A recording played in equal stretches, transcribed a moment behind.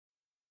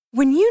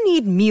When you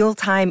need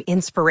mealtime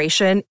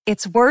inspiration,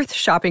 it's worth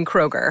shopping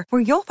Kroger,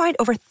 where you'll find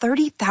over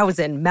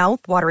 30,000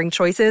 mouth-watering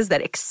choices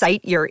that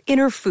excite your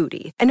inner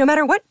foodie. And no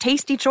matter what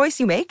tasty choice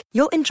you make,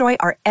 you'll enjoy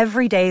our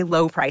everyday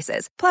low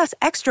prices, plus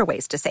extra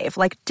ways to save,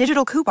 like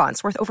digital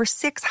coupons worth over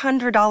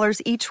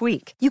 $600 each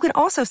week. You can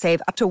also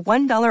save up to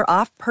 $1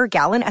 off per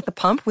gallon at the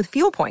pump with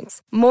fuel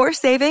points. More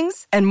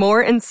savings and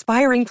more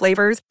inspiring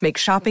flavors make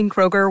shopping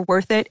Kroger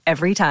worth it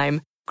every time.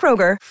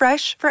 Kroger,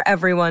 fresh for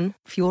everyone.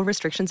 Fuel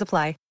restrictions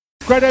apply.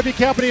 Great to have your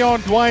company on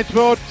Dwayne's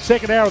World.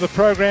 Second hour of the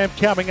program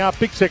coming up.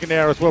 Big second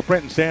hour as well.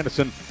 Brenton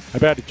Sanderson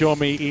about to join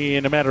me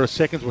in a matter of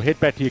seconds. We'll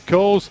head back to your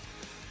calls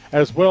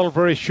as well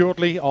very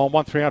shortly on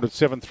 1300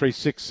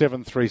 736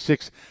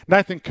 736.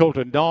 Nathan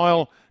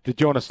Coulter-Nile to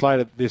join us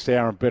later this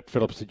hour, and Brett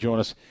Phillips to join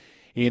us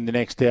in the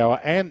next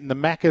hour. And the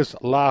Macca's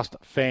last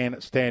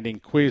fan standing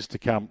quiz to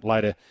come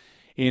later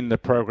in the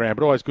program.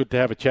 But always good to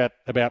have a chat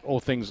about all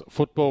things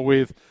football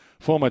with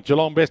former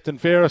Geelong best and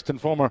fairest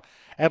and former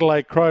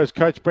Adelaide Crows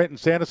coach Brenton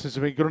Sanderson has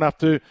been good enough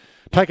to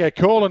take our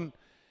call and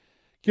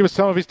give us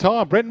some of his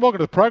time. Brenton, welcome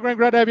to the program.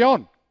 Great to have you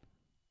on.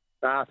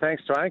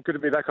 Thanks, Dwayne. Good to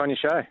be back on your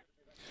show.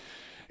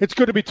 It's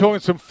good to be talking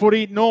some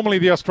footy. Normally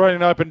the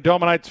Australian Open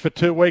dominates for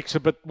 2 weeks,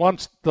 but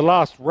once the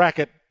last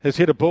racket has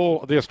hit a ball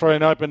at the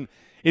Australian Open,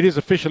 it is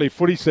officially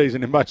footy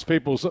season in most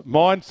people's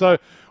minds. So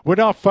we're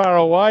not far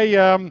away.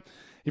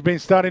 You've been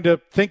starting to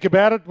think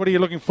about it. What are you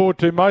looking forward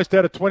to most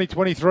out of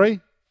 2023?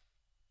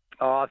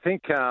 I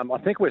think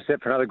we're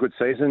set for another good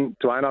season,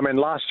 Dwayne. I mean,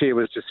 last year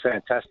was just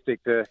fantastic.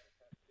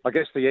 I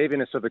guess the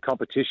evenness of the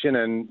competition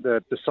and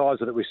the size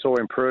that we saw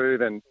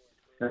improve, and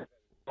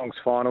Geelong's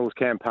finals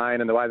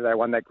campaign and the way that they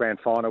won that grand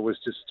final was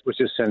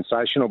just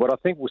sensational. But I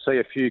think we'll see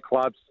a few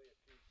clubs,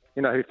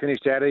 who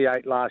finished out of the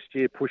 8 last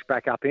year, push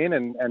back up in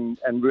and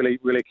really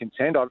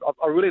contend. I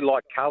really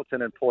like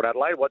Carlton and Port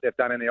Adelaide, what they've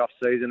done in the off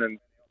season, and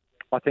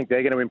I think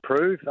they're going to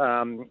improve,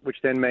 which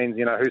then means,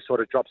 who sort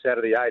of drops out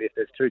of the 8 if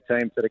there's 2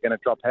 teams that are going to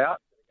drop out.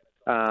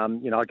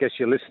 I guess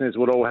your listeners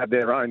would all have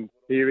their own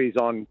theories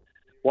on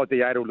what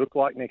the 8 will look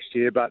like next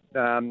year. But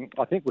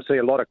I think we'll see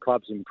a lot of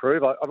clubs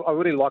improve. I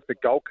really liked the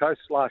Gold Coast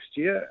last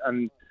year,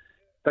 and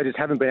they just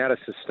haven't been able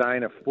to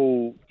sustain a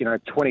full,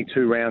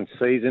 22-round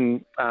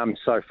season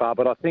so far.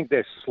 But I think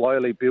they're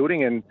slowly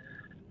building, and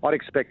I'd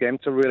expect them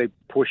to really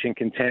push and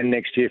contend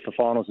next year for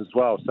finals as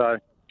well. So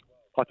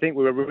I think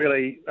we were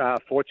really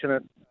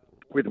fortunate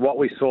with what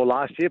we saw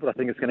last year, but I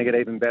think it's going to get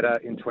even better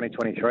in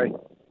 2023.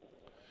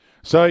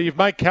 So you've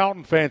made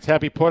Carlton fans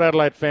happy, Port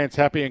Adelaide fans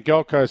happy, and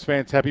Gold Coast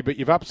fans happy, but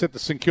you've upset the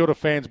St Kilda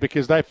fans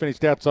because they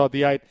finished outside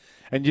the 8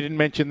 and you didn't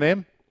mention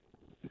them?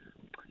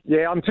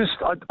 Yeah,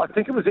 I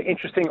think it was an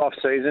interesting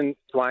off-season,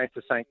 Dwayne,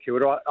 for St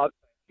Kilda. I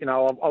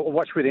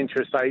watched with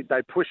interest.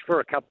 They pushed for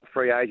a couple of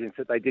free agents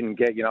that they didn't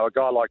get. A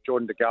guy like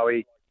Jordan De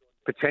Goey.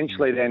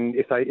 Potentially, then,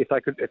 if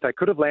they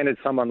could have landed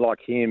someone like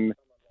him,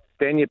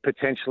 then you're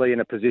potentially in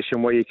a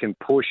position where you can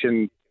push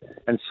and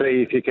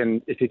see if you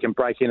can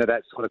break into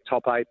that sort of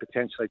top 8,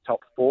 potentially top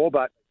 4.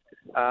 But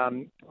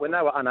when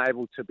they were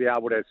unable to be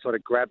able to sort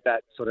of grab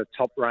that sort of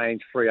top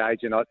range free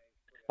agent,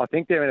 I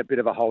think they're in a bit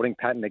of a holding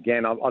pattern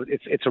again.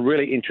 It's a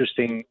really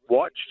interesting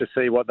watch to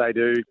see what they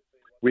do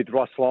with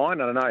Ross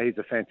Lyon. I know he's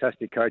a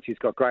fantastic coach. He's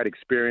got great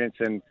experience,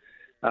 and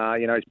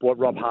he's brought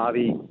Rob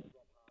Harvey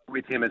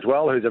with him as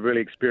well, who's a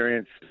really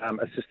experienced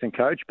assistant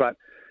coach. But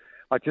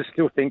I just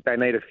still think they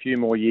need a few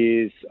more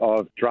years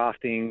of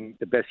drafting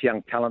the best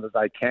young talent that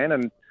they can.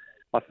 And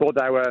I thought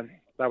they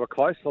were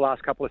close the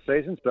last couple of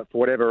seasons, but for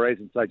whatever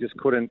reasons, they just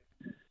couldn't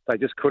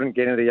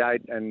get into the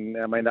 8. And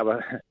I mean, they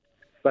were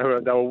well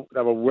inside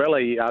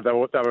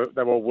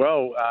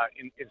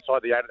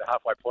the 8 at the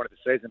halfway point of the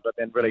season, but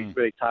then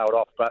really tailed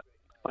off. But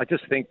I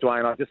just think,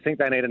 Dwayne,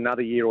 they need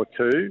another year or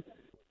two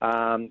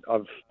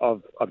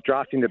of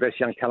drafting the best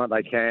young talent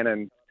they can,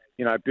 and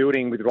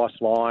building with Ross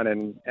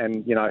Lyon,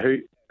 and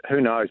who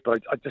knows?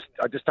 But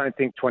I just don't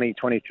think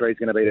 2023 is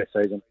going to be their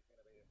season.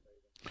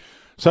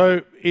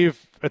 So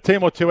if a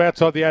team or two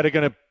outside the 8 are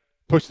going to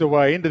push their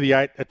way into the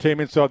 8, a team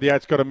inside the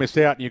 8's got to miss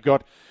out. And you've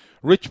got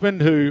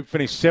Richmond, who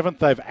finished 7th.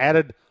 They've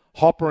added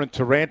Hopper and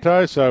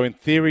Taranto, so in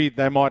theory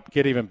they might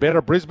get even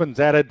better. Brisbane's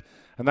added,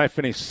 and they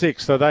finished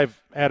 6th, so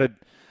they've added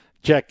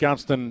Jack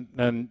Gunston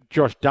and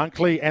Josh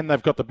Dunkley, and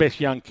they've got the best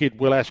young kid,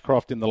 Will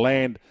Ashcroft, in the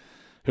land,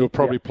 who will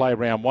probably play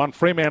round 1.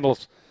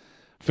 Fremantle's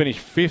finished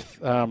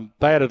 5th.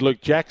 They added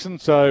Luke Jackson,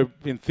 so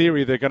in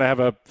theory they're going to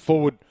have a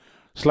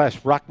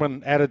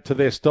forward/ruckman added to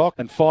their stock,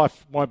 and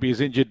Fife won't be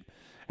as injured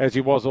as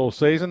he was all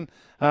season.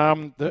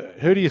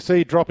 Who do you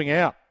see dropping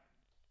out?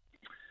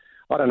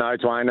 I don't know,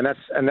 Dwayne,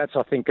 and that's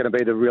I think going to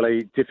be the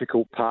really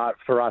difficult part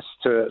for us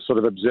to sort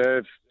of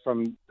observe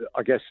from,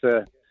 I guess,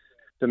 the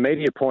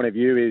media point of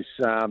view is,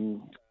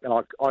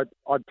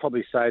 I'd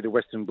probably say the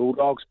Western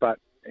Bulldogs, but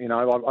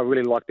I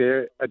really like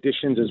their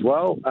additions as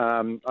well.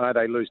 I know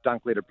they lose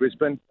Dunkley to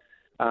Brisbane.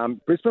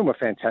 Brisbane were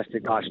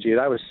fantastic last year.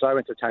 They were so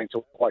entertaining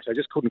to watch. They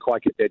just couldn't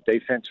quite get their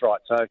defence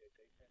right. So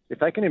if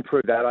they can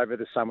improve that over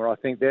the summer, I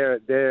think they're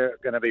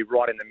going to be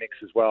right in the mix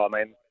as well. I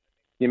mean,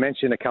 you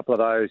mentioned a couple of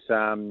those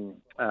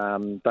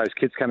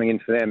kids coming in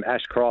for them,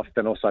 Ashcroft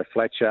and also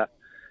Fletcher.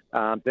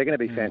 They're going to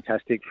be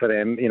fantastic for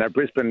them. You know,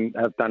 Brisbane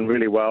have done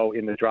really well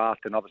in the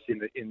draft and obviously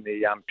in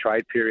the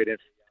trade period. If,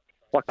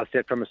 like I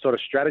said, from a sort of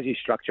strategy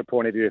structure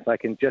point of view, if they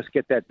can just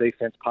get that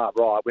defence part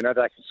right, we know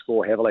they can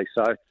score heavily.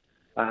 So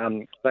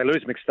they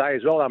lose McStay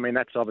as well. I mean,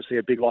 that's obviously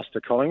a big loss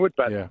to Collingwood.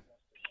 But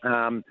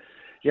I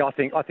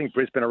think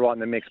Brisbane are right in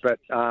the mix. But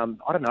I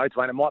don't know,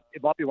 Dwayne.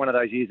 It might be one of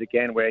those years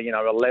again where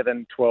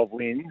 11, 12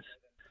 wins.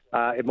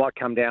 It might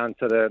come down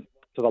to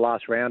the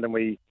last round, and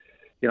we.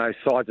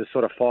 Sides are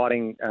sort of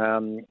fighting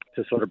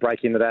to sort of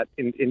break into that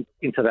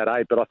into that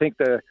eight. But I think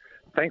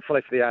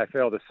thankfully for the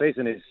AFL, the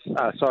season is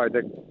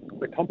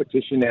the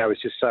competition now is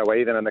just so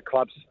even, and the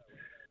clubs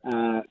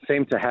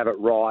seem to have it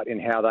right in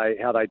how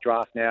they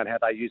draft now and how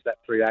they use that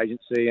free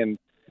agency. And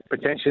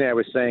potentially now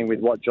we're seeing with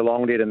what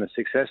Geelong did and the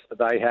success that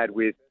they had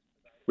with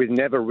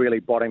never really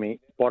bottoming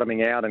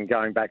out and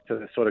going back to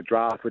the sort of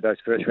draft with those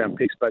first round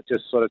picks, but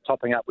just sort of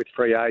topping up with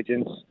free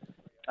agents,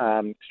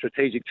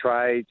 strategic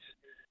trades.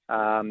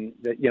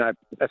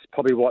 That's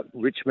probably what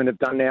Richmond have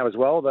done now as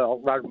well.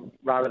 They'll,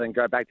 rather than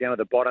go back down to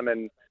the bottom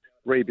and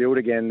rebuild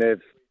again,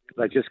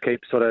 they just keep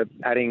sort of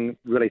adding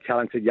really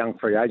talented young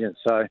free agents.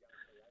 So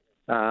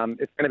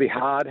it's going to be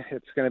hard.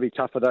 It's going to be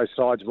tough for those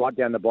sides right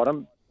down the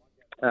bottom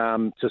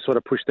to sort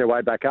of push their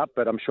way back up,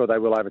 but I'm sure they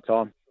will over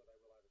time.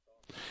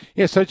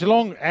 Yeah, so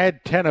Geelong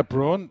add Tanner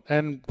Bruin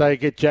and they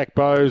get Jack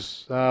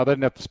Bowes. They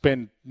didn't have to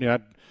spend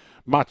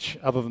much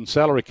other than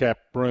salary cap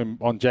room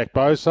on Jack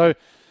Bowes.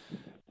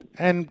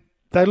 And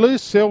they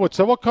lose Selwood.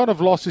 So what kind of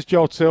loss is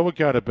Joel Selwood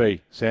going to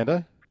be,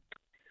 Sando?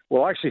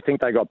 Well, I actually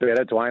think they got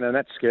better, Dwayne, and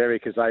that's scary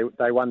because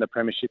they won the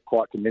premiership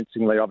quite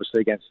convincingly,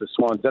 obviously, against the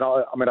Swans. And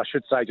I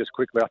should say just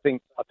quickly, I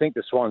think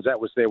the Swans,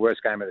 that was their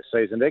worst game of the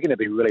season. They're going to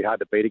be really hard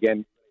to beat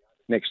again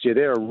next year.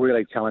 They're a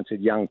really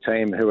talented young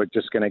team who are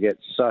just going to get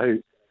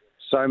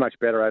so much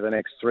better over the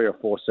next 3 or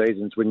 4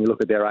 seasons when you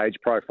look at their age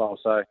profile.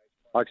 So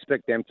I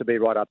expect them to be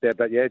right up there.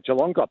 But, yeah,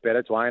 Geelong got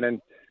better, Dwayne,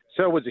 and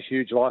Selwood's a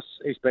huge loss.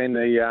 He's been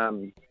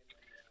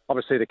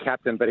obviously the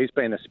captain, but he's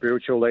been the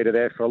spiritual leader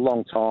there for a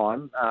long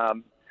time.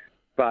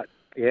 But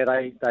yeah,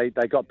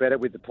 they got better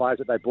with the players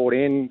that they brought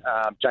in.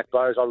 Jack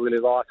Bowes, I really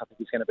like. I think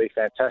he's going to be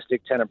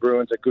fantastic. Tanner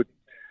Bruin's a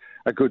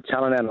good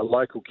talent and a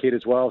local kid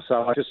as well.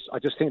 So I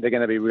just think they're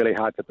going to be really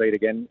hard to beat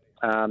again.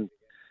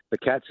 The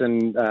Cats,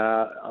 and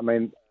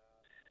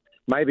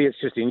maybe it's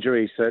just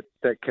injuries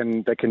that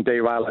can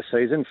derail a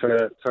season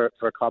for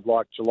a club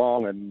like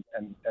Geelong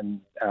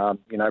and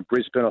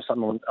Brisbane or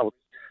something, or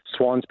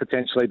Swans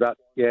potentially. But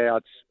yeah,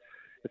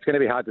 it's going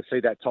to be hard to see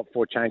that top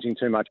 4 changing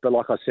too much. But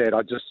like I said,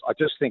 I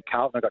just think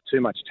Carlton have got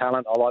too much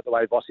talent. I like the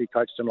way Vossi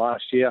coached them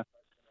last year,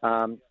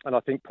 and I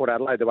think Port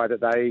Adelaide, the way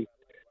that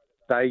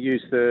they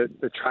use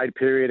the trade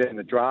period and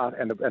the draft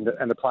and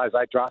the players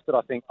they drafted,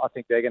 I think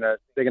they're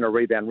going to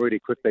rebound really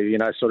quickly.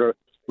 Sort of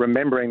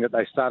remembering that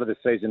they started the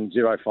season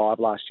 0-5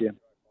 last year.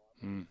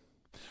 Mm.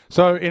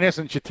 So in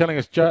essence, you're telling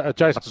us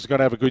Jason's going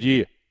to have a good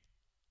year.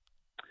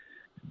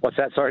 What's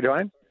that? Sorry,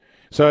 Dwayne.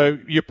 So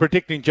you're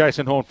predicting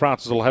Jason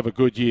Horne-Francis will have a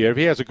good year. If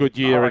he has a good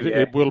year,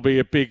 it will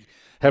be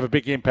have a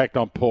big impact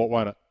on Port,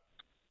 won't it?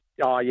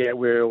 Oh yeah, it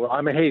will.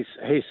 I mean,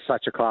 he's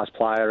such a class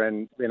player,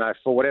 and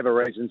for whatever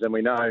reasons, and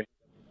we know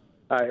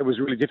it was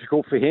really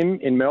difficult for him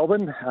in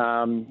Melbourne.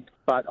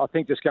 But I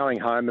think just going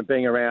home and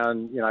being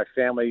around,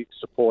 family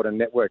support and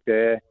network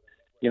there,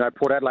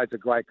 Port Adelaide's a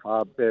great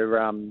club.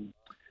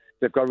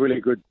 They've got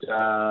really good,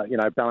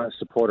 balanced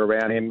support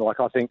around him. Like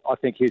I think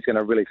he's going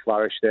to really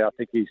flourish there. I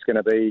think he's going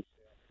to be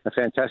a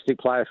fantastic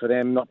player for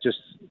them, not just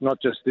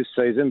this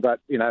season, but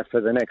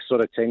for the next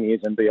sort of 10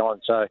 years and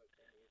beyond. So,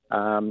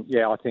 I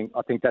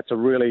think that's a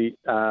really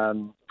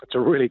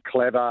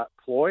clever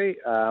ploy,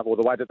 or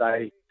the way that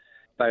they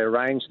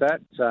arranged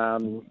that.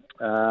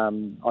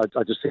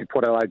 I just think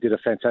Port Adelaide did a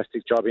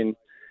fantastic job in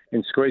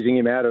squeezing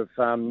him out of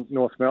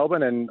North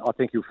Melbourne, and I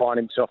think he'll find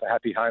himself a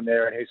happy home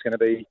there, and he's going to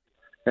be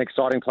an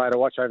exciting player to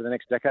watch over the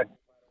next decade.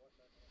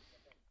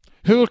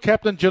 Who will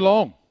captain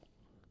Geelong?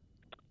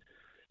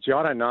 Gee,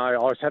 I don't know. I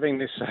was having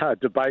this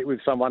debate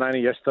with someone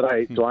only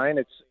yesterday,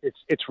 Dwayne.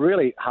 It's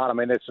really hard. I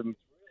mean, there's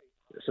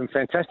some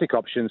fantastic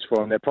options for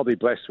them. They're probably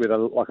blessed with a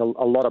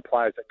lot of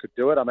players that could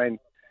do it. I mean,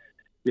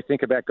 you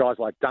think about guys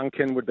like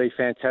Duncan would be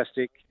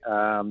fantastic.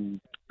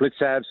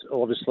 Blitzabs,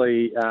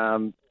 obviously,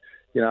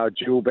 a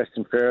dual best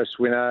and fairest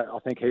winner. I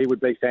think he would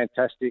be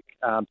fantastic.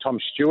 Tom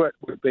Stewart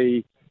would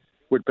be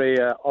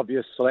an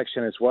obvious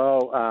selection as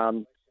well.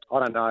 I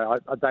don't know.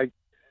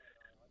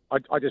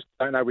 I just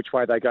don't know which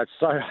way they go. It's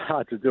so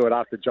hard to do it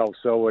after Joel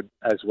Selwood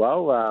as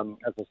well.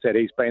 As I said,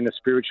 he's been the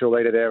spiritual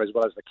leader there as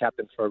well as the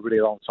captain for a really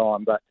long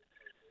time. But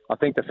I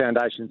think the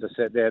foundations are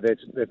set there.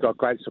 They've got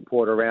great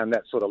support around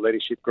that sort of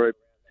leadership group.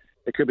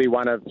 It could be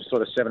one of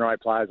sort of 7 or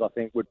 8 players I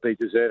think would be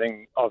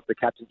deserving of the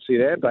captaincy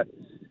there. But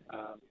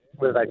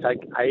whether they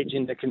take age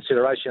into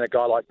consideration, a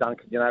guy like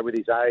Duncan, with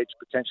his age,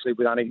 potentially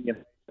with only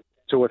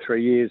 2 or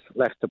 3 years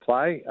left to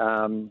play.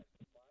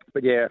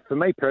 But yeah, for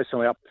me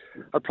personally,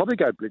 I'd probably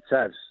go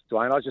Blitzabs,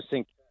 Dwayne. I just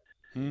think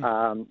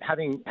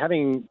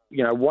Having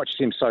watched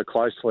him so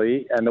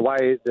closely, and the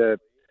way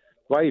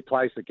he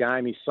plays the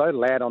game, he's so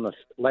loud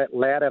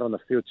out on the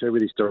field too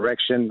with his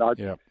direction.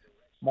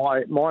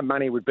 My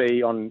money would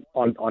be on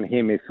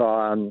him if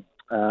I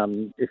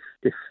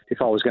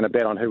was going to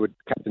bet on who would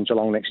captain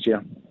Geelong next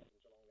year.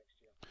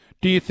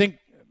 Do you think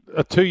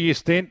a 2-year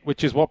stint,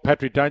 which is what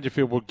Patrick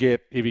Dangerfield would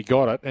get if he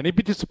got it, and he'd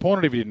be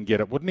disappointed if he didn't get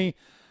it, wouldn't he?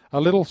 A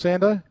little,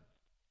 Sando?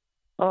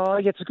 Oh,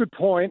 yeah, it's a good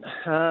point.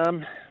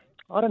 I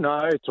don't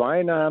know,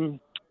 Dwayne.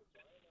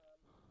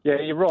 Yeah,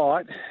 you're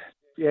right.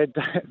 Yeah,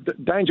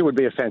 Danger would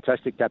be a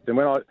fantastic captain.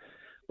 When I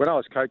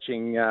was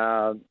coaching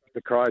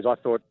the Crows, I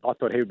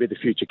thought he would be the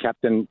future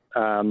captain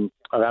of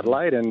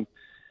Adelaide, and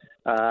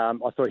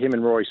I thought him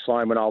and Rory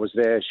Sloane, when I was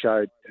there,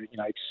 showed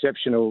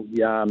exceptional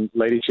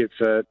leadership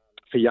for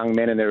young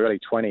men in their early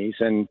 20s.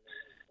 And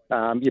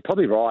you're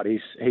probably right.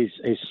 He's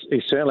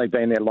certainly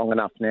been there long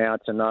enough now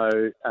to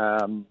know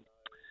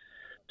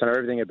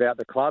everything about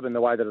the club and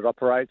the way that it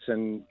operates.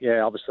 And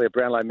yeah, obviously a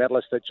Brownlow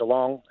medalist at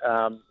Geelong.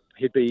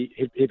 He'd be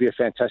a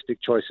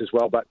fantastic choice as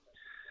well. But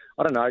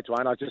I don't know,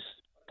 Dwayne.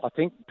 I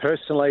think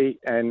personally,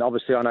 and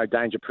obviously I know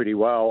Danger pretty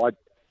well,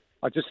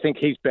 I just think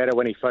he's better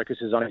when he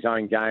focuses on his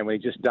own game, when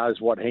he just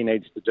does what he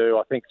needs to do.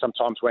 I think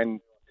sometimes when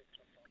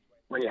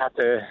you have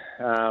to,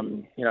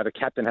 the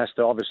captain has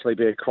to obviously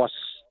be across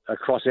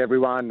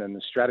everyone, and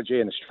the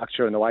strategy and the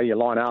structure and the way you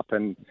line up,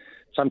 and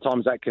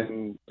sometimes that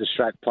can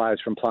distract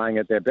players from playing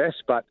at their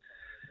best. But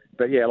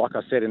yeah, like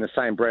I said, in the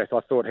same breath,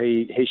 I thought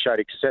he showed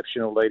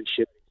exceptional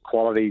leadership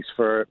qualities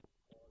for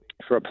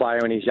a player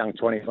in his young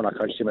 20s when I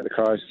coached him at the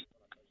Crows.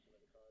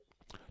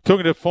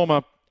 Talking to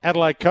former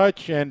Adelaide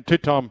coach and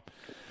two-time,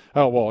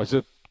 is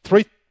it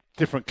 3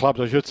 different clubs,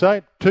 I should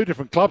say? 2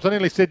 different clubs. I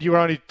nearly said you were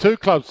only 2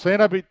 clubs,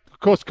 Sando, but of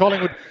course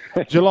Collingwood,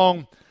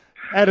 Geelong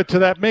added to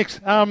that mix.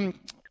 I've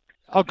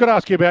got to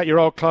ask you about your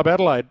old club,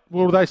 Adelaide.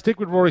 Will they stick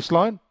with Rory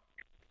Sloane?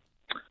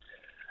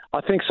 I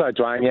think so,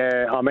 Dwayne.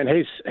 Yeah, I mean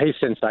he's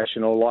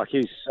sensational. Like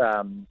his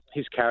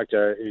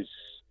character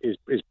is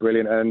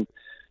brilliant, and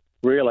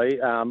really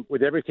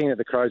with everything that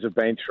the Crows have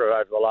been through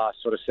over the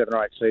last sort of 7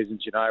 or 8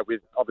 seasons,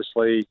 with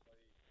obviously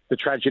the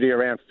tragedy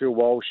around Phil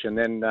Walsh, and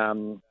then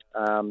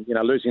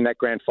losing that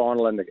grand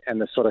final and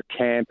the sort of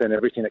camp and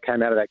everything that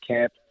came out of that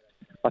camp,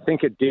 I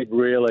think it did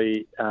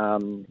really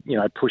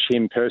push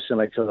him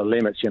personally to the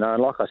limits. And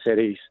like I said,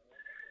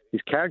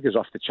 his character's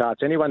off the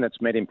charts. Anyone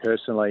that's met him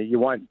personally, you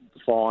won't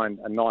find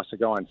a nicer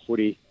guy in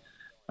footy.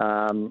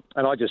 And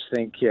I just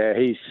think,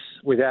 he's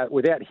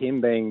without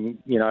him being,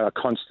 a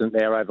constant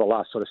there over the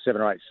last sort of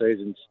 7 or 8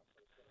 seasons.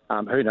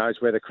 Who knows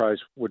where the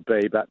Crows would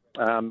be? But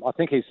I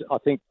think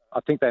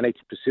they need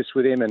to persist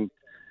with him, and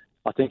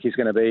I think he's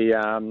going to be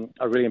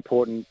a really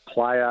important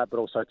player, but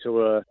also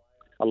to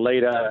a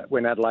leader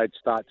when Adelaide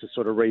start to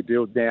sort of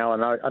rebuild now.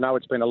 I know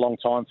it's been a long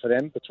time for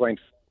them between.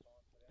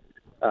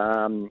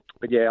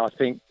 But yeah, I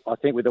think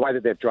with the way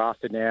that they've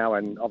drafted now,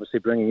 and obviously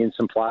bringing in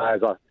some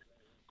players,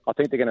 I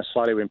think they're going to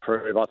slowly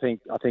improve. I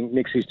think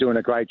Nixie's doing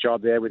a great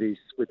job there with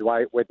the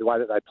way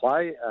that they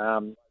play.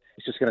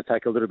 It's just going to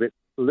take a little bit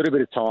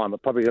of time,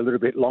 probably a little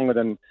bit longer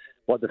than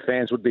what the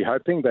fans would be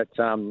hoping. But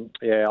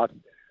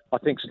I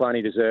think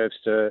Sloaney deserves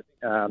to.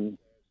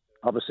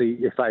 Obviously,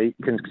 if they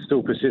can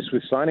still persist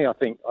with Sloaney, I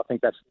think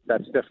that's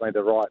definitely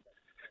the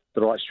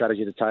right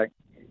strategy to take.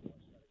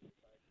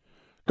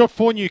 Got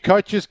 4 new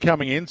coaches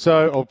coming in,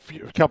 a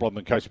couple of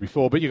them coached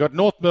before, but you've got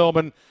North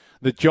Melbourne,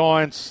 the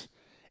Giants,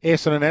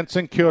 Essendon and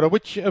St Kilda.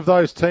 Which of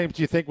those teams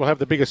do you think will have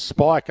the biggest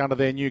spike under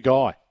their new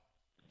guy?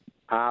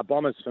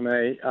 Bombers for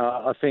me.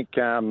 I think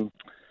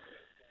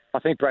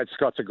Brad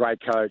Scott's a great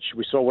coach.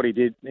 We saw what he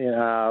did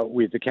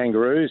with the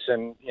Kangaroos,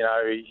 and he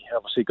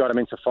obviously got them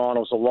into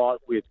finals a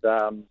lot with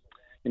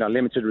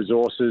limited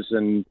resources.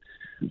 And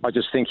I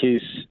just think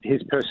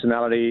his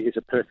personality is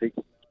a perfect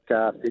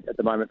fit at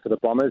the moment for the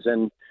Bombers,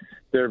 and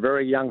they're a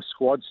very young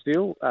squad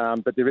still,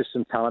 but there is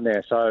some talent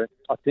there. So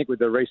I think with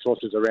the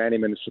resources around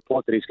him and the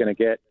support that he's going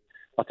to get,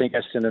 I think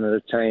Essendon are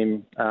the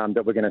team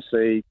that we're going to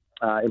see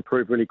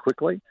improve really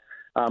quickly.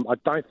 I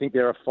don't think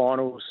they're a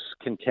finals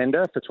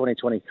contender for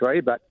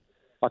 2023, but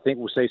I think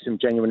we'll see some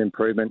genuine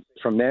improvement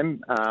from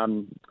them.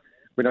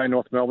 We know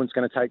North Melbourne's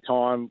going to take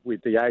time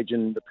with the age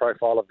and the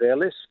profile of their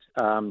list.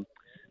 The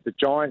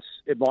Giants,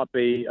 it might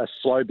be a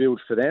slow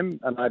build for them.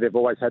 I know they've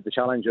always had the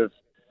challenge of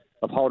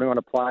holding on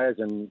to players,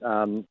 and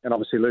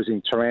obviously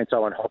losing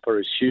Taranto and Hopper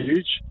is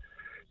huge.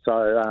 So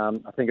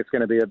I think it's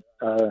going to be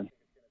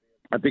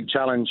a big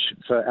challenge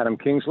for Adam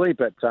Kingsley,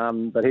 but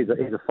he's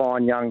a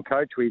fine young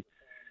coach. We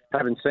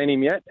haven't seen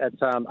him yet at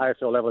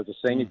AFL level as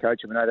a senior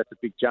coach, and we know that's a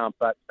big jump,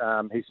 but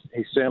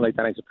he's certainly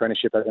done his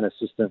apprenticeship as an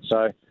assistant.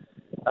 So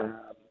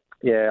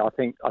I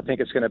think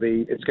it's going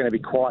to be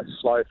quite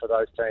slow for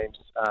those teams.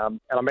 And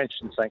I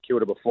mentioned St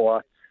Kilda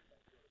before.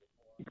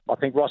 I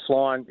think Ross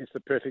Lyon is the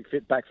perfect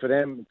fit back for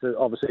them. To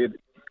obviously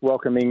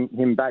welcoming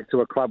him back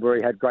to a club where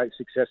he had great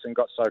success and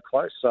got so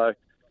close. So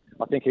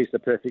I think he's the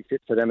perfect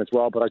fit for them as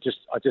well. But I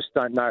just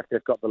don't know if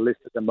they've got the list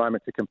at the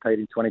moment to compete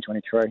in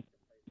 2023.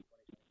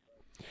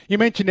 You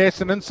mentioned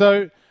Essendon.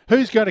 So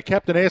who's going to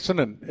captain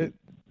Essendon?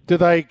 do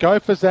they go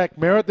for Zach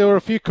Merrett? There were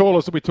a few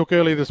callers that we took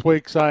earlier this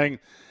week saying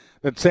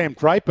that Sam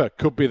Draper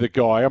could be the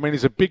guy. I mean,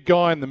 he's a big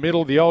guy in the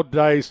middle. The old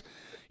days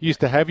used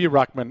to have you,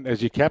 Ruckman,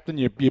 as your captain,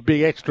 your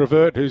big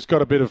extrovert who's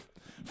got a bit of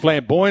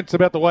flamboyance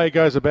about the way he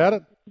goes about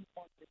it.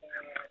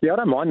 Yeah, I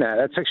don't mind that.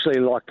 It's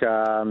actually like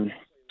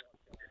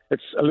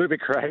it's a little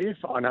bit creative,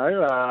 I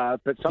know,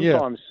 but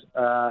sometimes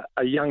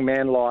a young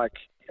man like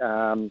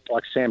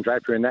Sam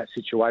Draper in that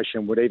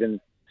situation would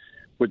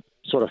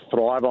sort of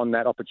thrive on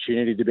that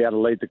opportunity to be able to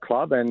lead the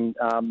club, and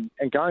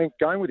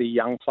going with a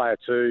young player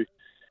too.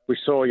 We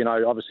saw,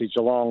 obviously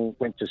Geelong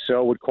went to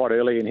Selwood quite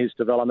early in his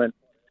development.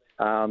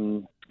 I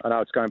know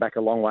it's going back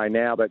a long way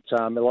now, but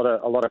a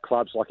lot of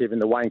clubs, like even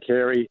the Wayne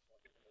Carey,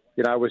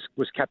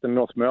 was captain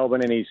North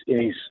Melbourne in his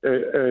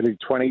early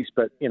 20s.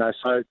 But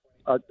so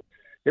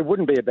it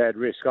wouldn't be a bad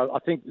risk. I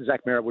think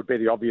Zach Merrett would be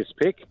the obvious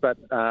pick, but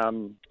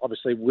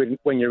obviously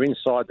when you're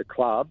inside the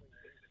club,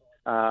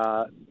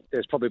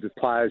 there's probably the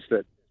players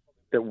that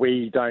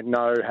we don't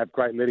know have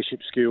great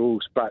leadership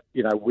skills, but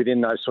within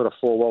those sort of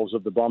four walls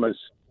of the Bombers,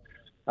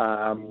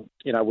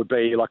 would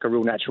be like a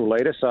real natural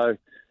leader. So,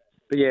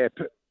 but yeah,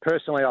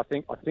 personally, I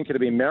think it'd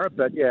be Merrett,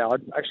 but yeah, I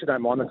actually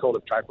don't mind the call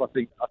of Draper. I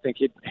think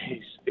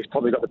he's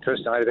probably got the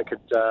personality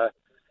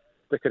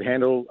that could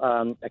handle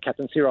a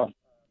captaincy role.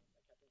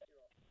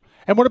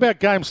 And what about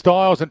game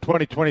styles in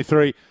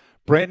 2023,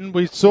 Brenton?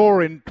 We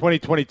saw in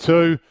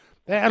 2022,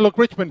 and look,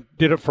 Richmond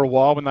did it for a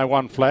while when they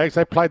won flags.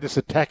 They played this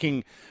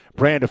attacking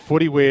brand of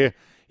footy where,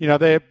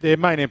 their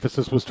main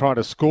emphasis was trying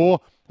to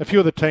score. A few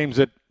of the teams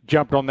that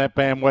jumped on that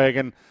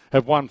bandwagon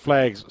have won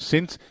flags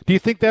since. Do you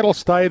think that'll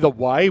stay the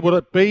way? Will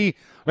it be,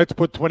 let's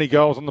put 20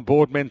 goals on the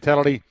board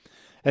mentality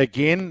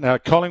again?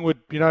 Collingwood,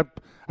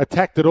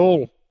 attacked at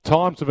all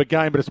times of a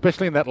game, but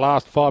especially in that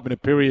last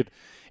 5-minute period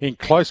in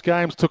close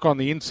games, took on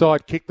the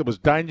inside kick that was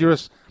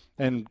dangerous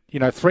and,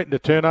 threatened a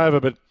turnover,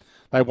 but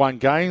they won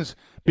games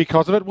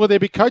because of it. Will there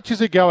be coaches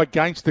who go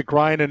against the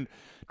grain and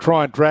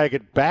try and drag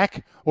it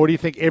back, or do you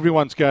think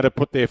everyone's going to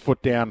put their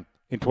foot down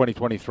in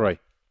 2023?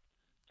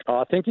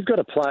 I think you've got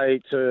to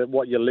play to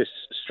what your list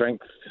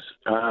strengths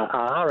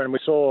are, and we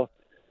saw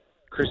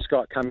Chris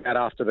Scott come out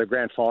after the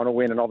grand final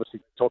win and obviously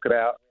talk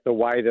about the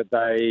way that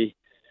they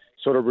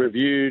sort of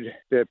reviewed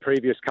their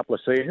previous couple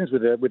of seasons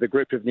with a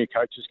group of new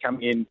coaches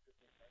coming in.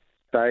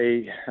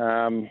 They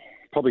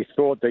probably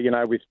thought that,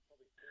 with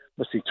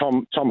obviously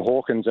Tom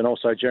Hawkins and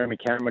also Jeremy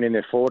Cameron in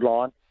their forward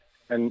line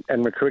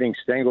and recruiting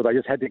Stengel, they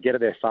just had to get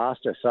it there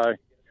faster. So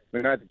we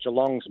know that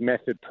Geelong's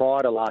method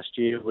prior to last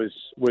year was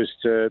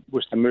to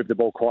move the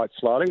ball quite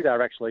slowly. They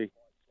were actually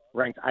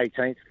ranked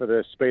 18th for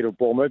the speed of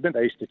ball movement.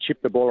 They used to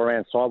chip the ball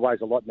around sideways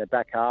a lot in their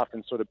back half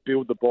and sort of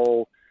build the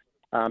ball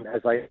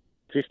as they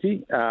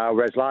 50.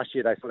 Whereas last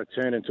year they sort of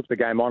turned and took the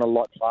game on a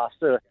lot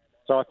faster.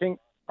 So I think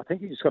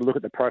you just got to look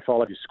at the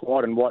profile of your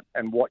squad and what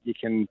you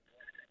can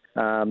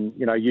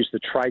use the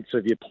traits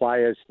of your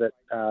players that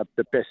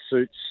best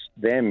suits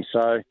them.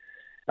 So.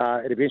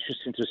 It'd be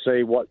interesting to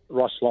see what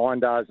Ross Lyon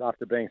does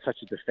after being such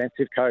a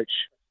defensive coach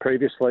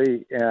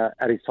previously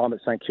at his time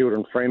at St Kilda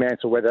and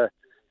Fremantle, whether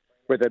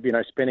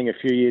spending a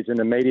few years in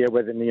the media,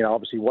 whether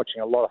obviously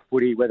watching a lot of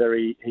footy, whether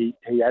he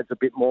adds a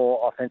bit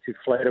more offensive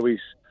flair to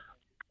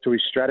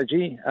his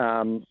strategy,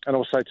 and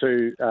also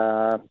to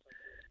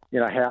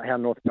how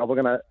North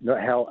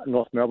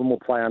Melbourne will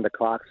play under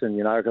Clarkson,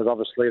 because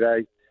obviously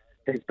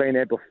he's been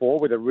there before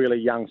with a really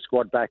young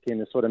squad back in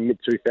the sort of mid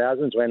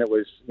 2000s when it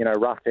was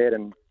Roughhead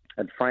and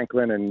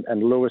Franklin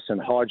and Lewis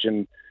and Hodge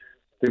and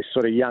this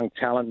sort of young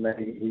talent.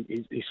 And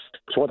he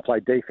sort of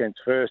played defence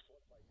first.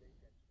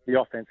 The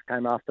offence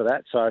came after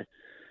that. So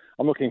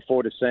I'm looking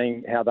forward to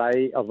seeing how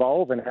they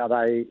evolve and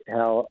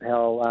how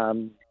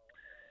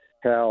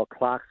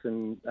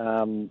Clarkson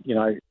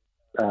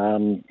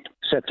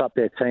sets up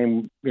their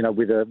team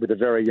with a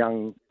very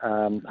young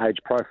age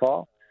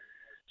profile.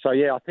 So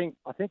yeah, I think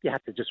you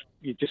have to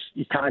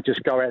you can't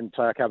just go out and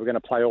say, okay, we're going to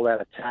play all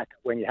out attack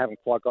when you haven't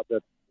quite got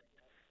the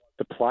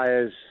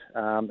players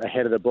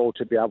ahead of the ball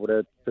to be able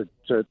to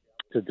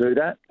do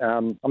that.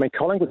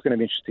 Collingwood's going to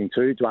be interesting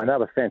too. Dwayne, they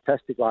were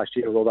fantastic last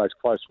year with all those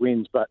close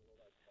wins, but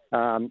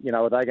are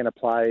they going to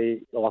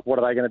play? Like, what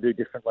are they going to do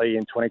differently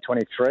in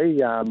 2023?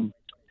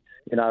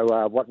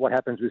 What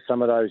happens with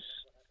some of those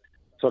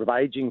sort of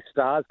aging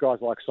stars, guys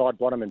like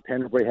Sidebottom and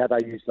Pendlebury? How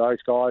they use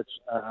those guys?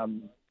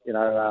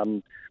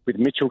 With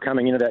Mitchell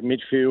coming into that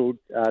midfield,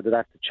 do they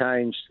have to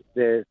change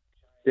their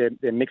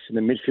mix in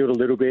the midfield a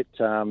little bit?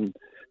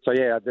 So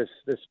yeah, there's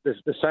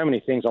so many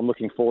things I'm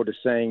looking forward to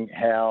seeing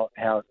how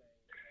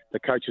the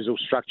coaches will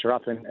structure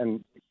up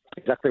and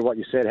exactly what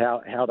you said,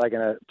 how they're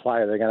going to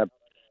play. Are they going to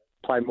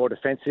play more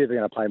defensive? They're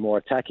going to play more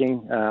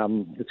attacking.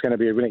 It's going to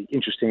be a really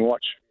interesting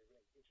watch.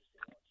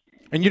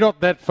 And you're not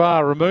that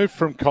far removed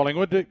from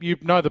Collingwood. You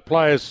know the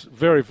players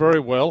very, very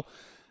well.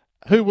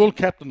 Who will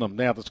captain them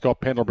now that Scott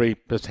Pendlebury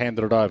has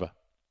handed it over?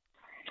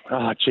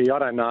 I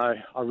don't know.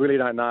 I really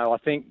don't know. I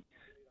think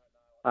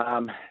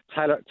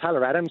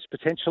Taylor Adams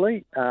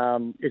potentially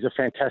is a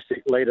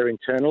fantastic leader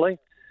internally.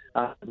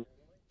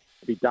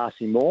 Be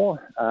Darcy Moore.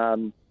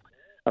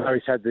 I know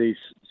he's had these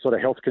sort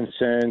of health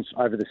concerns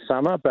over the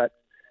summer, but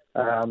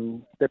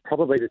they're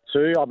probably the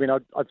two. I mean,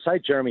 I'd say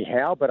Jeremy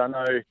Howe, but I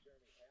know,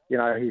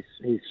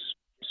 he's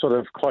sort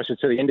of closer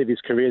to the end of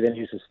his career than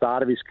he is the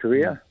start of his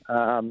career.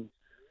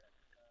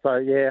 So,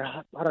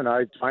 yeah, I don't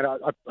know.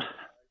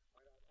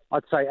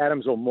 I'd say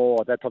Adams or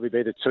Moore. That'd probably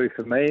be the two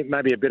for me.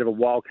 Maybe a bit of a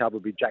wild card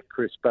would be Jack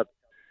Crisp, but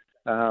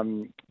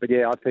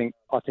yeah,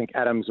 I think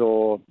Adams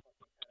or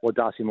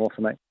Darcy Moore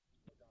for me.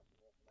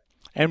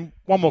 And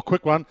one more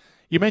quick one.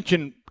 You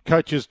mentioned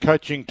coaches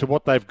coaching to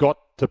what they've got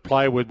to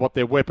play with, what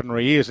their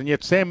weaponry is, and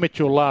yet Sam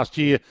Mitchell last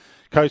year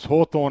coached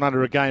Hawthorn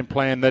under a game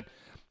plan that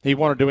he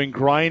wanted to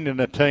ingrain in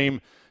a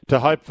team to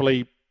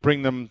hopefully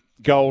bring them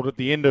gold at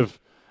the end of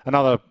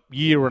another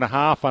year and a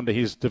half under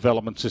his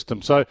development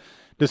system. So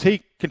does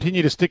he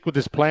continue to stick with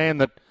this plan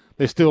that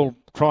they're still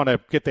trying to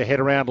get their head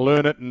around,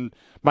 learn it and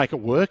make it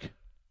work?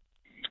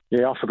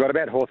 Yeah, I forgot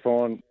about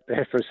Hawthorn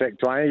there for a sec,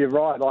 Dwayne. You're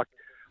right.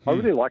 I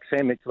really like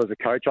Sam Mitchell as a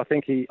coach. I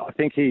think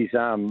he's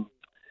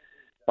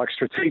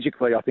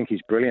strategically, I think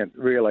he's brilliant.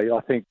 Really,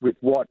 I think with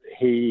what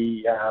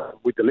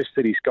with the list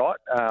that he's got.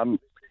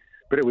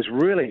 But it was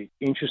really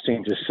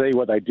interesting to see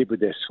what they did with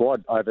their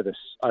squad over the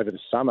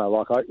summer,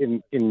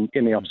 in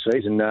the off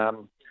season.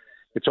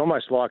 It's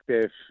almost like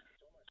they've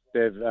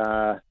said,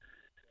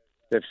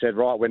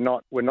 right, we're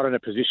not in a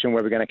position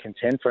where we're going to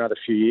contend for another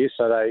few years.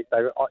 So they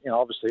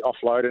obviously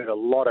offloaded a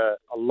lot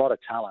of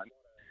talent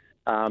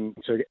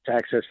to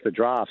access the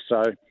draft.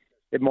 So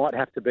it might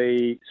have to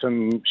be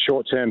some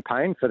short-term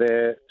pain for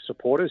their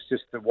supporters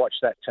just to watch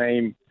that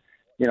team,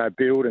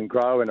 build and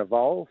grow and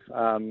evolve.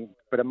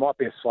 But it might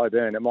be a slow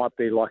burn. It might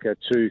be like a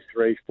 2,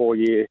 3, 4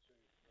 year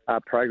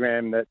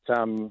program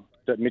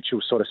that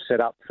Mitchell sort of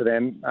set up for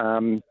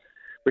them,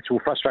 which will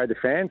frustrate the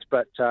fans.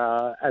 But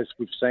as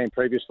we've seen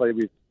previously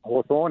with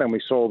Hawthorn and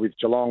we saw with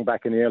Geelong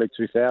back in the early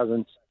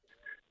 2000s,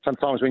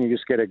 sometimes when you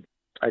just get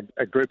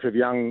a group of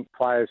young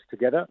players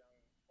together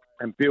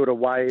and build a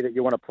way that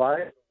you want to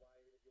play,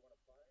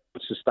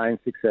 sustain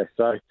success.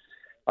 So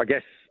I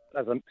guess,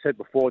 as I said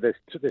before, there's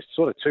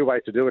sort of two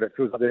ways to do it. It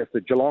feels like there's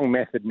the Geelong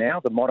method now,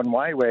 the modern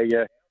way, where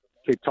you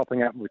keep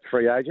topping up with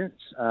free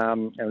agents,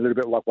 and a little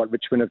bit like what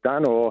Richmond have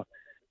done, or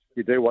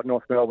you do what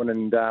North Melbourne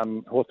and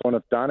Hawthorn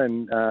have done,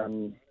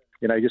 and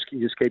you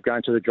just keep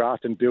going to the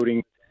draft and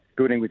building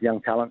with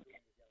young talent.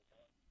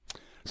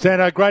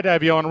 Sando, great to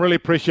have you on. Really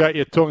appreciate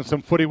you talking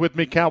some footy with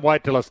me. Can't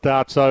wait till it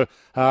starts. So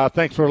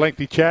thanks for a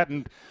lengthy chat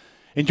and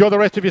enjoy the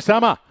rest of your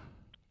summer.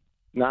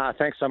 Nah,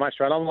 thanks so much,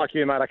 Ron. I'm like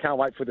you, mate. I can't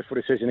wait for the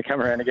footy season to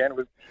come around again.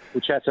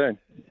 We'll chat soon.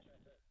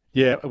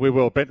 Yeah, we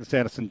will. Benton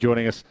Sanderson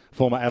joining us,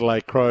 former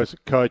Adelaide Crows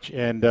coach,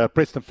 and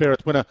Preston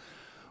Ferris winner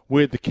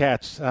with the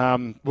Cats.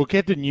 We'll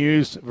get to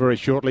news very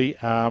shortly.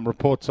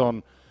 Reports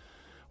on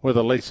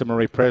whether Lisa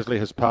Marie Presley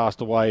has passed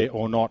away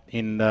or not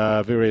in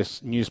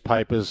various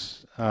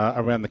newspapers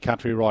around the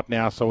country right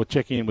now. So we're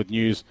checking in with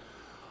news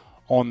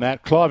on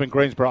that. Clive in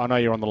Greensborough, I know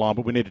you're on the line,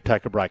 but we need to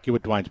take a break. You're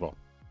with Dwayne's World.